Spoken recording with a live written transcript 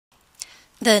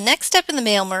The next step in the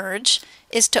mail merge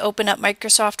is to open up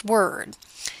Microsoft Word.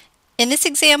 In this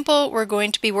example, we're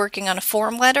going to be working on a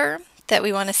form letter that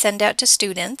we want to send out to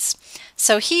students.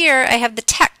 So here I have the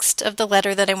text of the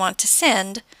letter that I want to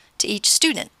send to each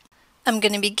student. I'm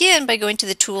going to begin by going to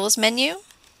the Tools menu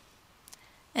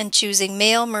and choosing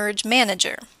Mail Merge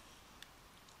Manager.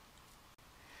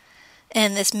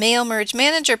 And this Mail Merge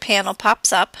Manager panel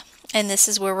pops up, and this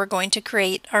is where we're going to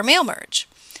create our mail merge.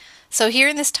 So here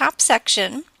in this top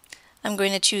section, I'm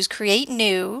going to choose Create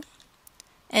New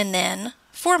and then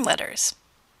Form Letters.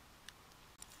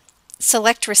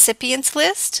 Select Recipients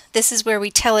List. This is where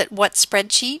we tell it what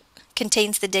spreadsheet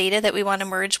contains the data that we want to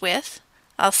merge with.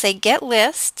 I'll say Get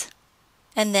List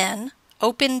and then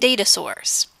Open Data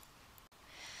Source.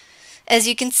 As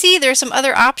you can see, there are some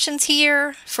other options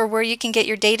here for where you can get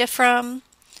your data from.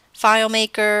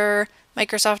 FileMaker,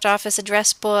 Microsoft Office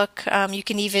Address Book. You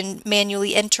can even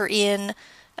manually enter in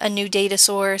a new data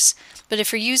source. But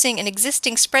if you're using an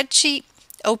existing spreadsheet,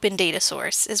 Open Data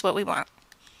Source is what we want.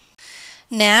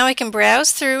 Now I can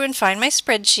browse through and find my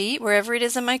spreadsheet wherever it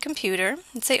is on my computer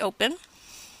and say Open.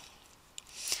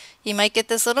 You might get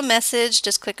this little message,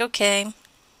 just click OK.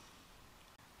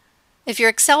 If your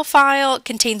Excel file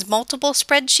contains multiple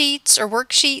spreadsheets or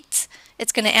worksheets,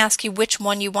 it's going to ask you which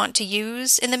one you want to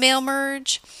use in the mail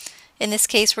merge. In this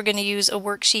case, we're going to use a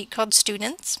worksheet called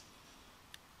Students.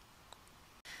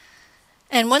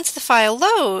 And once the file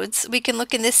loads, we can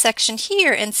look in this section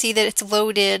here and see that it's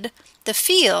loaded the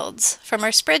fields from our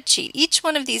spreadsheet. Each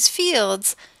one of these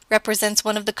fields represents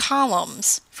one of the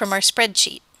columns from our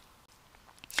spreadsheet.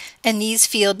 And these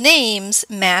field names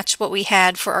match what we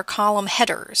had for our column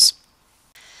headers.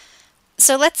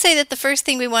 So let's say that the first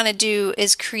thing we want to do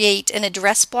is create an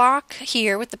address block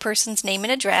here with the person's name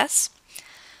and address.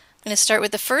 I'm going to start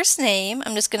with the first name.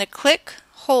 I'm just going to click,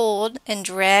 hold, and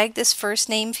drag this first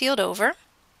name field over.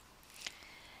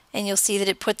 And you'll see that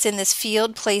it puts in this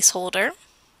field placeholder.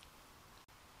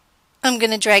 I'm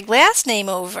going to drag last name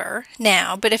over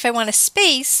now, but if I want a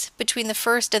space between the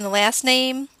first and the last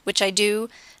name, which I do,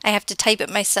 I have to type it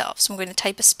myself. So I'm going to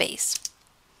type a space.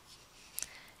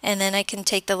 And then I can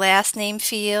take the last name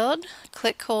field,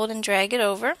 click, hold, and drag it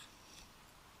over.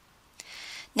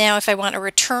 Now if I want a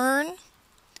return,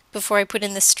 before I put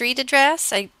in the street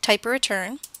address, I type a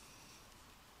return.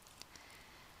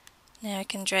 Now I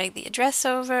can drag the address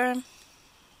over.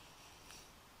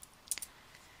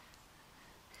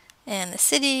 And the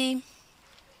city.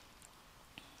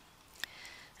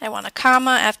 I want a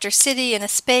comma after city and a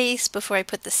space before I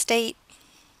put the state.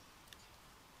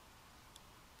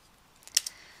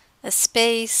 A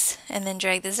space, and then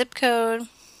drag the zip code.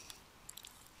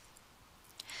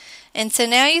 And so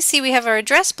now you see we have our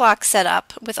address block set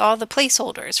up with all the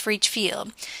placeholders for each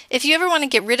field. If you ever want to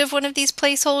get rid of one of these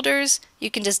placeholders, you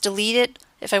can just delete it.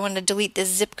 If I want to delete this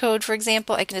zip code, for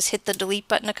example, I can just hit the delete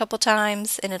button a couple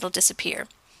times and it'll disappear.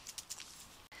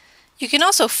 You can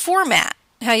also format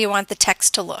how you want the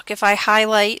text to look. If I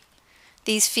highlight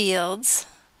these fields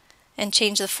and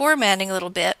change the formatting a little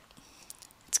bit,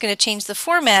 it's going to change the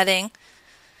formatting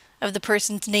of the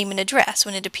person's name and address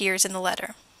when it appears in the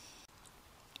letter.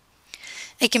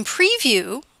 I can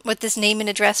preview what this name and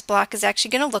address block is actually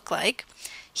going to look like.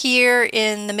 Here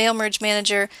in the Mail Merge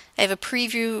Manager, I have a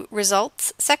Preview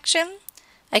Results section.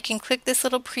 I can click this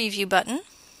little preview button.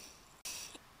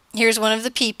 Here's one of the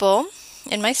people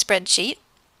in my spreadsheet.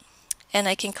 And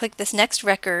I can click this next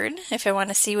record if I want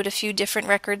to see what a few different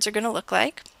records are going to look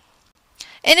like.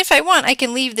 And if I want, I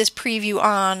can leave this preview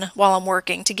on while I'm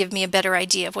working to give me a better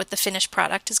idea of what the finished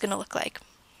product is going to look like.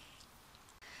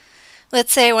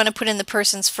 Let's say I want to put in the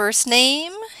person's first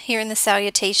name here in the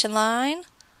salutation line.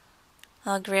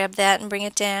 I'll grab that and bring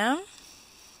it down.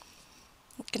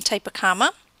 You can type a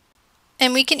comma.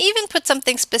 And we can even put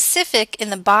something specific in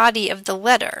the body of the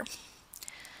letter.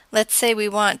 Let's say we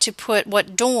want to put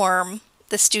what dorm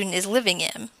the student is living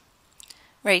in.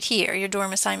 Right here, your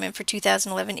dorm assignment for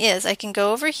 2011 is. I can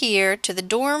go over here to the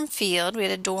dorm field. We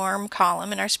had a dorm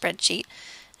column in our spreadsheet.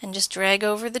 And just drag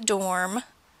over the dorm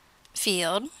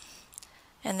field.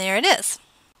 And there it is.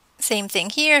 Same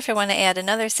thing here if I want to add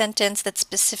another sentence that's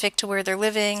specific to where they're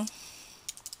living.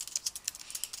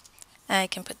 I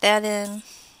can put that in.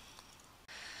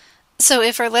 So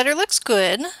if our letter looks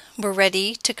good, we're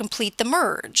ready to complete the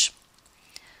merge.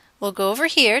 We'll go over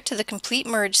here to the Complete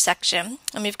Merge section,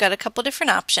 and we've got a couple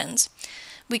different options.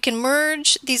 We can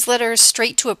merge these letters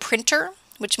straight to a printer,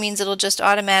 which means it'll just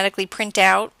automatically print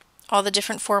out all the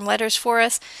different form letters for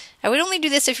us. I would only do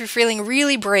this if you're feeling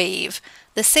really brave.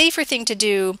 The safer thing to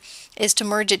do is to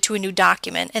merge it to a new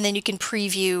document, and then you can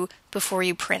preview before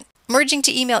you print. Merging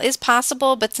to email is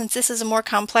possible, but since this is a more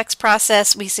complex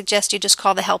process, we suggest you just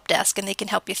call the help desk and they can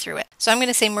help you through it. So I'm going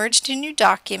to say merge to new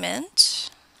document.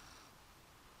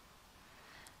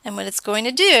 And what it's going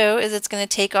to do is it's going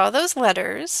to take all those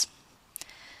letters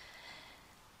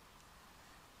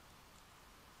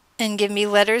and give me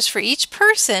letters for each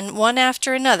person, one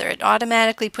after another. It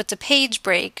automatically puts a page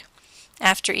break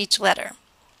after each letter.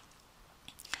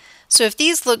 So if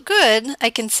these look good, I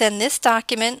can send this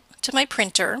document to my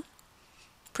printer,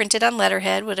 print it on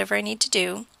letterhead, whatever I need to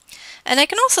do. And I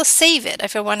can also save it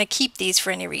if I want to keep these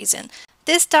for any reason.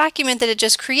 This document that it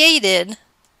just created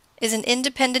is an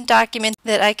independent document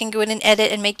that I can go in and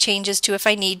edit and make changes to if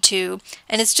I need to.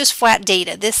 And it's just flat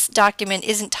data. This document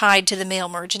isn't tied to the mail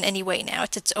merge in any way now.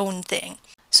 It's its own thing.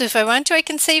 So if I want to, I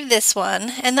can save this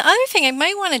one. And the other thing I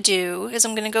might want to do is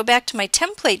I'm going to go back to my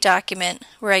template document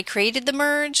where I created the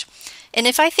merge. And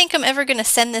if I think I'm ever going to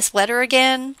send this letter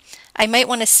again, I might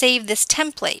want to save this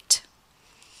template.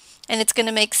 And it's going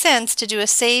to make sense to do a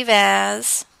save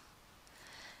as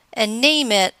and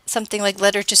name it something like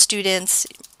letter to students,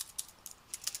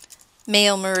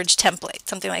 mail merge template,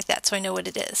 something like that, so I know what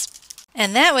it is.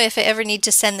 And that way, if I ever need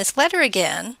to send this letter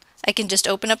again, I can just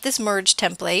open up this merge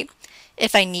template.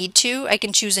 If I need to, I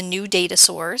can choose a new data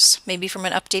source, maybe from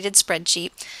an updated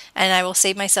spreadsheet, and I will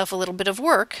save myself a little bit of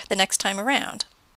work the next time around.